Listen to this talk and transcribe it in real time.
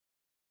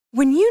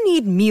When you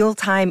need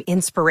mealtime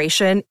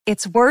inspiration,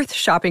 it's worth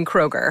shopping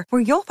Kroger,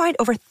 where you'll find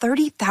over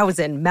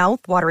 30,000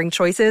 mouth-watering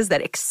choices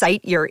that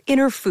excite your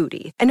inner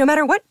foodie. And no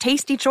matter what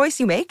tasty choice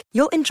you make,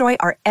 you'll enjoy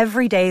our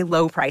everyday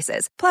low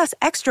prices, plus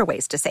extra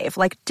ways to save,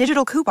 like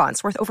digital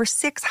coupons worth over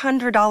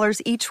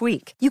 $600 each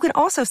week. You can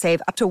also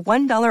save up to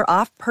 $1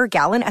 off per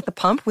gallon at the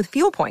pump with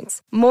fuel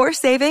points. More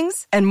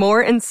savings and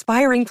more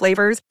inspiring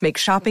flavors make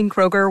shopping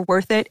Kroger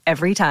worth it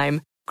every time.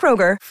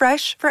 Kroger,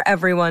 fresh for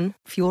everyone.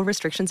 Fuel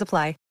restrictions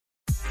apply.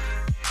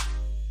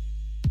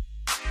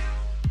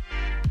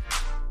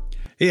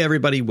 Hey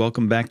everybody,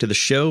 welcome back to the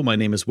show. My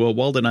name is Will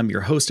Walden. I'm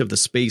your host of the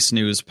Space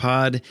News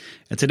Pod,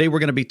 and today we're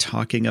going to be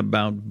talking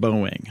about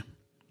Boeing.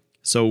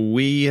 So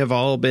we have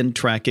all been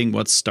tracking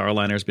what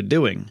Starliner's been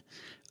doing.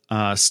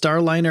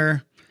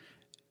 Starliner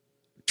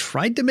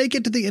tried to make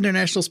it to the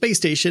International Space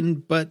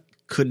Station, but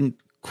couldn't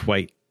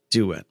quite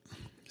do it.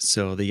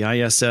 So the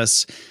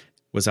ISS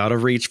was out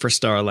of reach for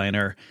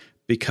Starliner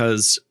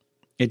because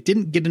it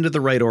didn't get into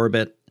the right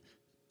orbit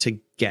to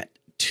get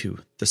to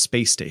the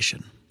space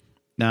station.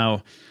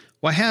 Now,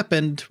 what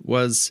happened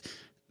was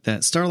that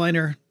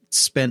Starliner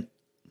spent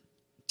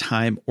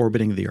time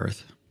orbiting the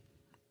Earth,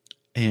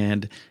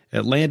 and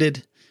it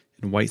landed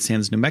in White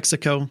Sands, New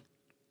Mexico.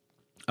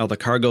 All the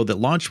cargo that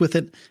launched with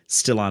it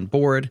still on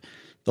board.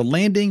 The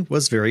landing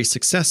was very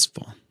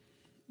successful.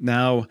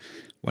 Now,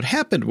 what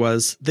happened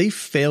was they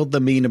failed the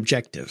main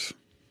objective,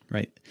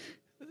 right?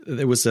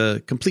 There was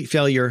a complete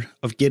failure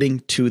of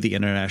getting to the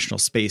International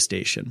Space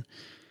Station.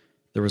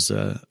 There was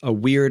a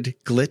weird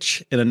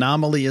glitch, an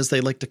anomaly, as they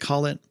like to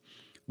call it,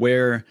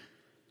 where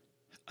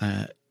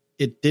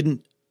it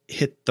didn't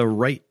hit the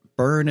right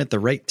burn at the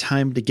right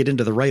time to get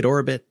into the right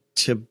orbit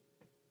to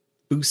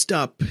boost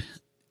up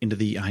into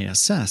the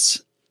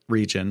ISS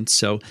region.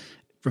 So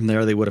from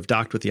there, they would have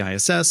docked with the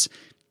ISS.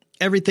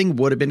 Everything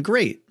would have been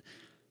great,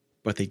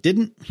 but they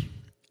didn't.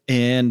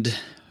 And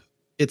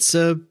it's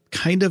a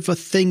kind of a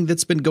thing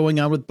that's been going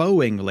on with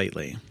Boeing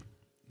lately.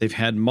 They've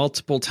had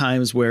multiple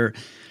times where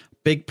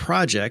big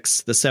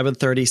projects, the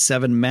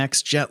 737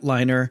 MAX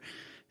jetliner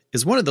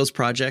is one of those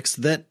projects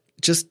that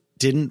just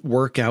didn't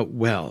work out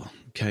well.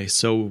 Okay,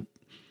 so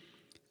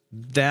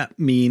that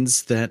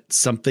means that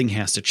something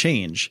has to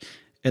change.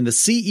 And the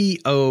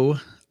CEO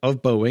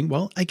of Boeing,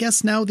 well, I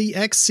guess now the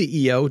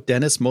ex-CEO,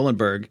 Dennis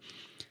Muilenburg,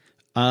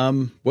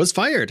 was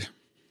fired.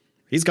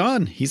 He's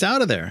gone. He's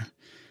out of there.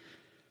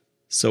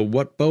 So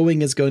what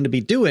Boeing is going to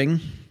be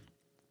doing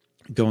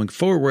going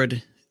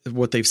forward,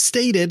 what they've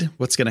stated,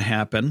 what's going to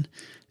happen,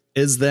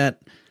 is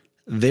that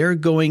they're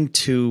going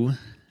to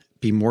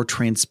be more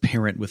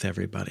transparent with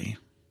everybody,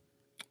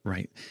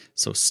 right?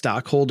 So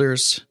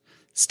stockholders,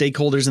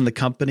 stakeholders in the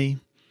company,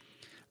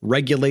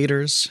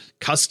 regulators,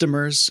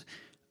 customers,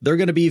 they're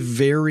going to be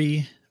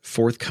very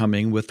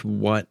forthcoming with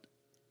what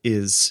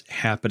is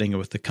happening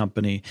with the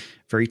company,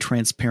 very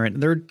transparent.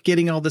 And they're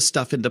getting all this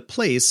stuff into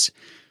place.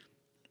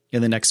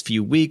 In the next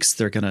few weeks,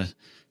 they're going to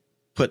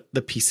put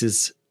the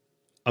pieces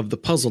of the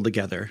puzzle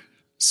together.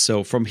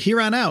 So from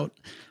here on out,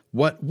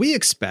 what we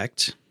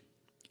expect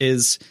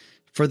is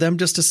for them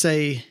just to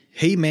say,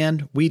 hey,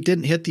 man, we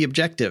didn't hit the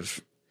objective.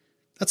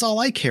 That's all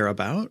I care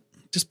about.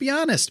 Just be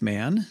honest,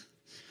 man.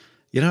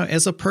 You know,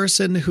 as a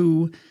person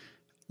who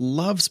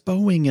loves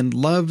Boeing and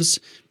loves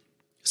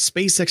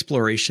space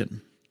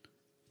exploration,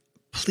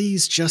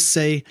 please just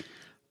say,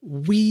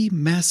 we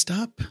messed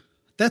up.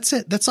 That's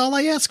it. That's all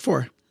I ask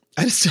for.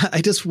 I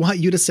just want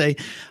you to say,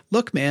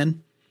 look,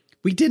 man,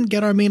 we didn't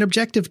get our main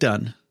objective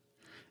done.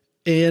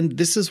 And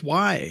this is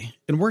why.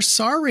 And we're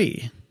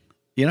sorry.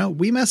 You know,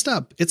 we messed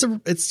up.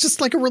 It's just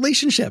like a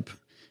relationship.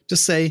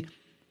 Just say,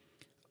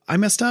 I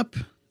messed up.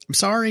 I'm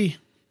sorry.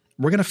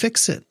 We're going to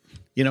fix it.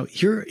 You know,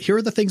 here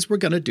are the things we're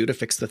going to do to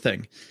fix the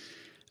thing.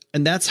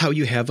 And that's how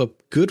you have a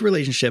good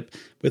relationship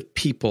with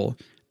people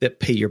that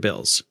pay your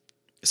bills.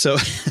 So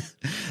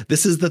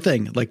this is the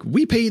thing. Like,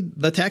 we pay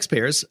the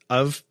taxpayers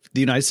of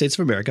the United States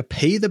of America,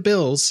 pay the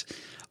bills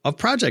of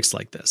projects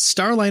like this.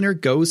 Starliner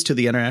goes to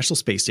the International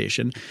Space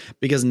Station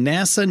because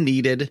NASA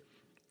needed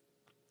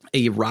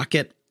a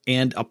rocket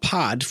and a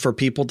pod for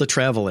people to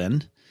travel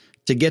in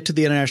to get to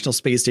the International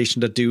Space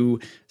Station to do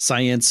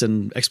science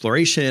and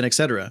exploration,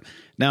 etc.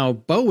 Now,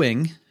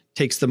 Boeing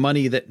takes the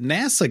money that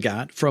NASA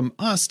got from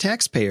us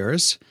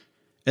taxpayers,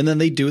 and then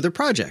they do their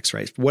projects,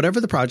 right?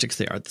 Whatever the projects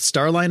they are. The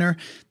Starliner,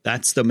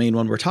 that's the main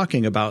one we're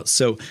talking about.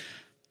 So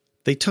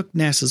they took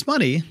NASA's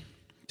money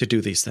to do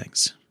these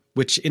things,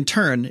 which in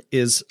turn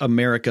is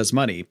America's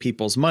money,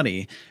 people's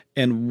money.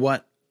 And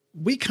what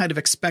we kind of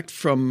expect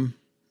from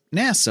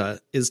NASA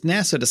is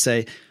NASA to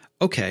say,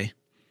 okay,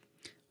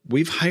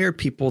 we've hired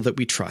people that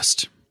we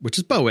trust, which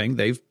is Boeing.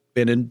 They've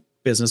been in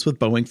business with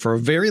Boeing for a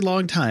very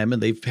long time,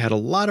 and they've had a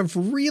lot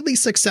of really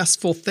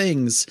successful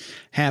things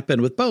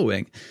happen with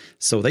Boeing.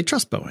 So they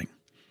trust Boeing.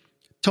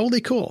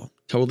 Totally cool.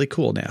 Totally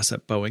cool,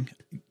 NASA, Boeing.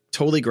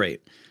 Totally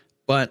great.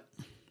 But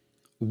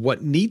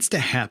what needs to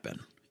happen,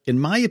 in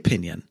my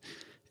opinion,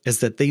 is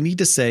that they need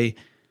to say,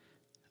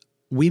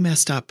 we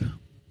messed up.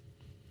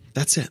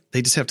 That's it.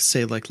 They just have to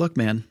say, like, look,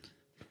 man,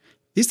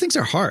 these things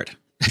are hard.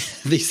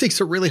 These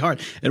things are really hard,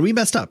 and we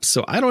messed up.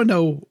 So I don't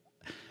know,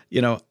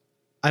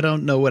 I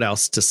don't know what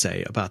else to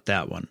say about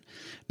that one.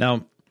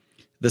 Now,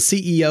 the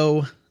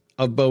CEO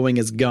of Boeing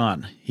is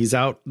gone. He's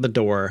out the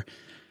door.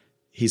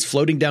 He's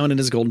floating down in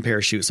his golden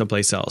parachute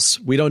someplace else.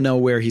 We don't know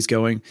where he's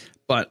going,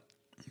 but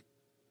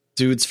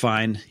dude's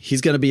fine.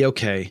 He's going to be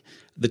okay.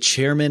 The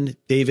chairman,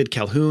 David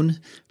Calhoun,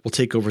 will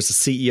take over as the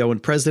CEO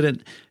and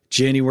president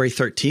January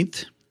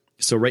 13th.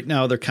 So right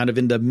now they're kind of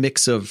in the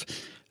mix of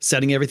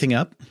setting everything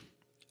up.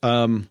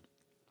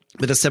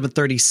 With a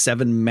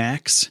 737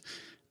 MAX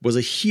was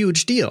a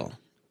huge deal.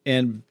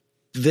 And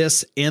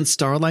this and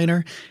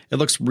Starliner, it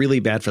looks really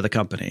bad for the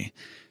company.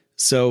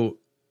 So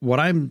what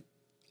I'm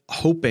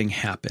hoping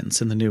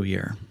happens in the new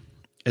year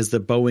is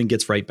that Boeing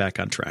gets right back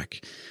on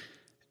track.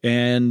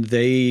 And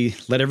they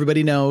let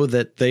everybody know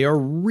that they are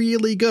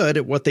really good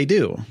at what they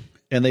do.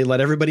 And they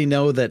let everybody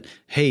know that,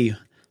 hey,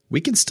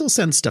 we can still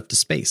send stuff to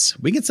space.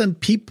 We can send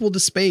people to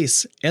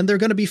space and they're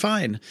going to be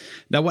fine.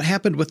 Now, what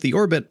happened with the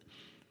orbit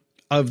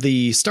of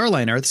the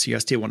Starliner, the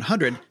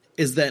CST-100,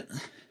 is that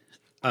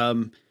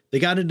they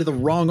got into the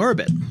wrong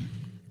orbit,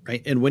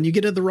 right? And when you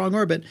get into the wrong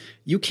orbit,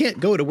 you can't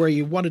go to where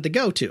you wanted to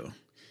go to.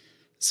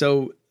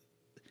 So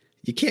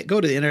you can't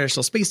go to the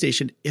International Space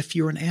Station if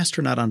you're an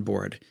astronaut on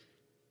board.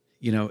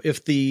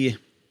 If you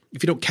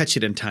don't catch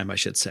it in time, I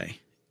should say,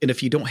 and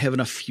if you don't have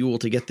enough fuel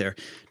to get there.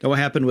 Now, what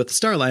happened with the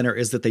Starliner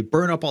is that they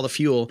burn up all the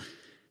fuel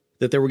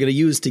that they were going to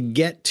use to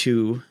get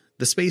to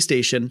the space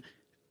station.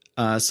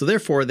 So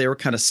therefore, they were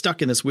kind of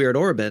stuck in this weird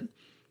orbit,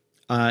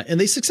 and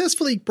they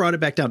successfully brought it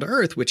back down to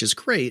Earth, which is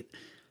great.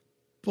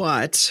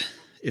 But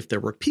if there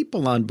were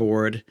people on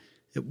board,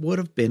 it would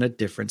have been a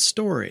different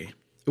story.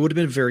 It would have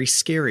been very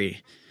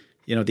scary.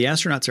 The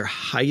astronauts are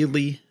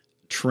highly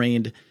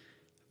trained,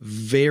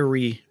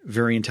 very,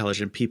 very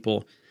intelligent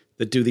people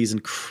that do these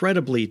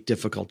incredibly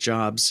difficult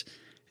jobs.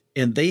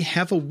 And they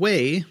have a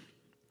way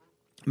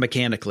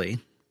mechanically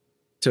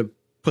to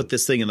put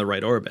this thing in the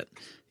right orbit,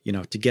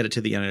 to get it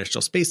to the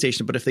International Space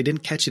Station. But if they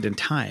didn't catch it in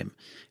time,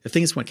 if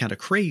things went kind of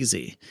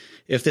crazy,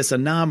 if this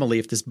anomaly,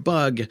 if this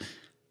bug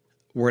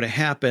were to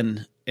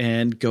happen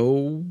and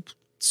go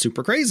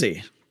super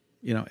crazy,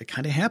 it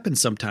kind of happens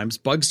sometimes.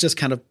 Bugs just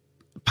kind of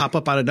pop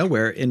up out of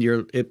nowhere and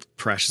it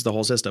crashes the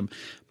whole system.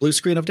 Blue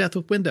screen of death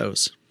with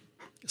Windows,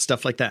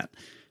 stuff like that.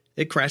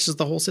 It crashes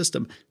the whole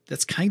system.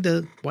 That's kind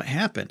of what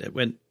happened. It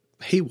went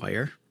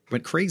haywire,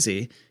 went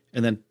crazy,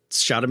 and then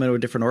shot them into a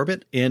different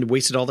orbit and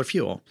wasted all their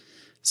fuel.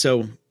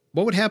 So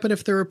what would happen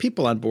if there were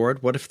people on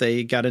board? What if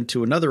they got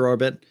into another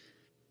orbit,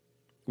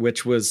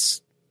 which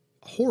was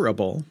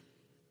horrible?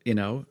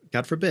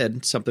 God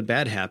forbid something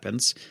bad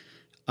happens.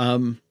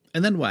 And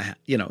then what?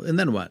 And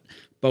then what?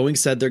 Boeing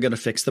said they're going to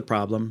fix the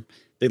problem.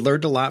 They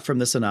learned a lot from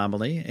this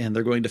anomaly, and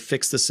they're going to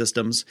fix the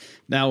systems.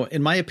 Now,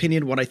 in my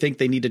opinion, what I think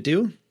they need to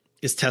do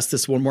is test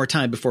this one more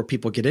time before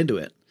people get into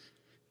it.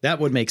 That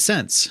would make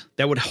sense.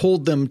 That would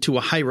hold them to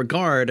a high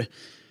regard,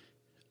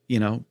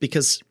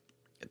 because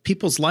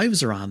people's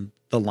lives are on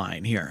the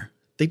line here.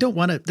 They don't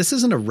want to. This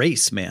isn't a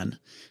race, man.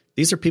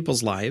 These are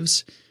people's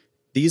lives.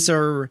 These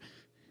are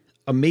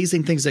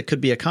amazing things that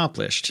could be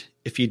accomplished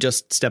if you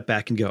just step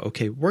back and go,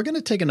 okay, we're going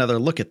to take another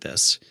look at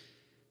this.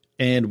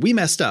 And we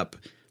messed up.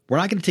 We're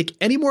not going to take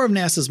any more of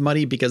NASA's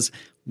money because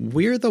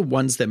we're the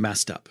ones that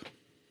messed up,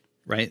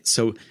 right?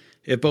 So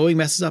if Boeing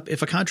messes up,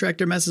 if a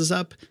contractor messes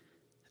up,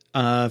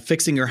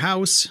 fixing your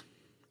house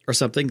or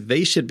something,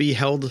 they should be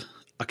held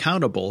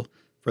accountable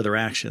for their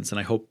actions. And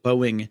I hope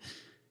Boeing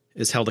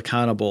is held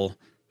accountable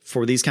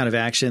for these kind of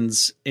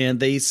actions. And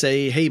they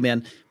say, hey,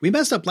 man, we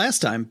messed up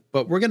last time,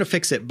 but we're going to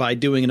fix it by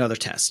doing another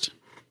test.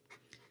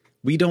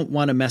 We don't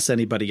want to mess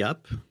anybody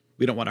up.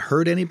 We don't want to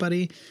hurt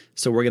anybody.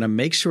 So we're going to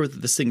make sure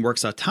that this thing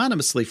works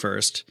autonomously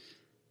first,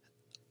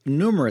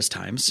 numerous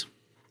times.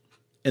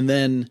 And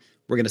then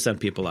we're going to send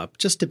people up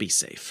just to be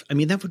safe. I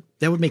mean, that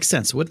would make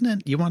sense, wouldn't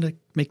it? You want to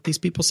make these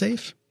people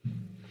safe?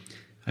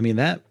 I mean,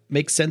 that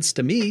makes sense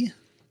to me.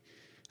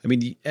 I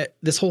mean,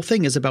 this whole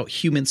thing is about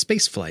human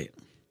space flight.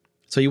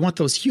 So you want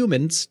those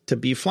humans to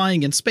be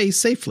flying in space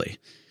safely.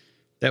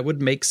 That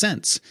would make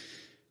sense.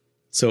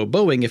 So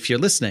Boeing, if you're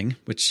listening,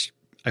 which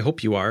I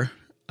hope you are,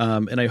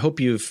 and I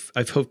hope you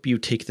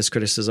take this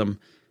criticism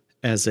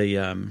as it's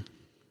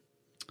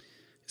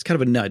kind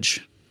of a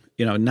nudge,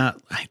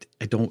 not,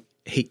 I don't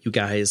hate you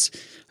guys.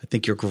 I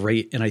think you're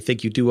great. And I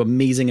think you do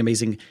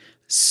amazing,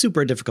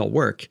 super difficult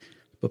work,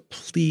 but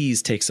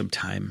please take some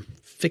time,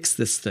 fix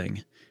this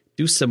thing,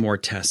 do some more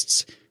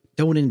tests.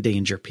 Don't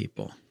endanger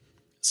people.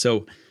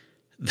 So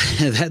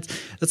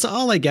that's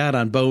all I got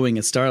on Boeing and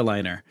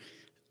Starliner.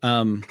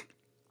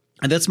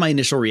 And that's my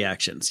initial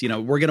reactions.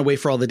 We're going to wait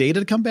for all the data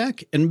to come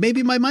back and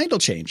maybe my mind will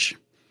change.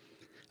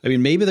 I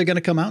mean, maybe they're going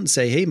to come out and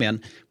say, hey,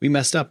 man, we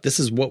messed up. This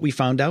is what we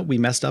found out we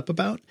messed up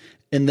about.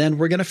 And then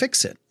we're going to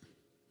fix it.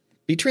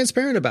 Be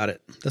transparent about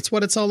it. That's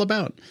what it's all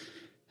about.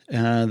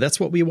 That's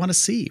what we want to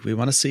see. We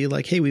want to see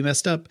like, hey, we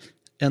messed up.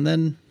 And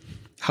then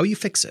how you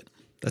fix it.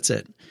 That's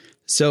it.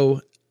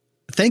 So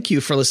thank you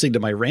for listening to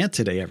my rant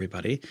today,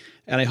 everybody.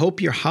 And I hope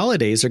your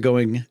holidays are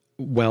going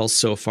well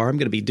so far. I'm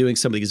going to be doing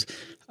some of these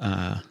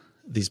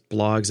these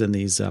blogs and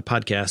these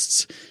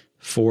podcasts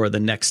for the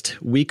next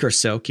week or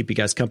so, keep you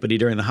guys company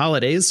during the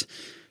holidays.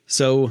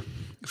 So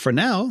for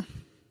now,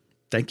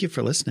 thank you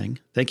for listening.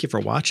 Thank you for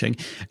watching.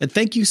 And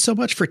thank you so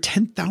much for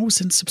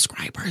 10,000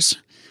 subscribers.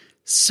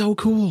 So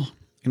cool. I'm going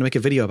to make a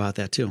video about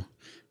that too.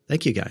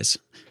 Thank you guys.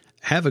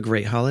 Have a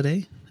great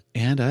holiday,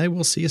 and I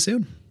will see you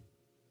soon.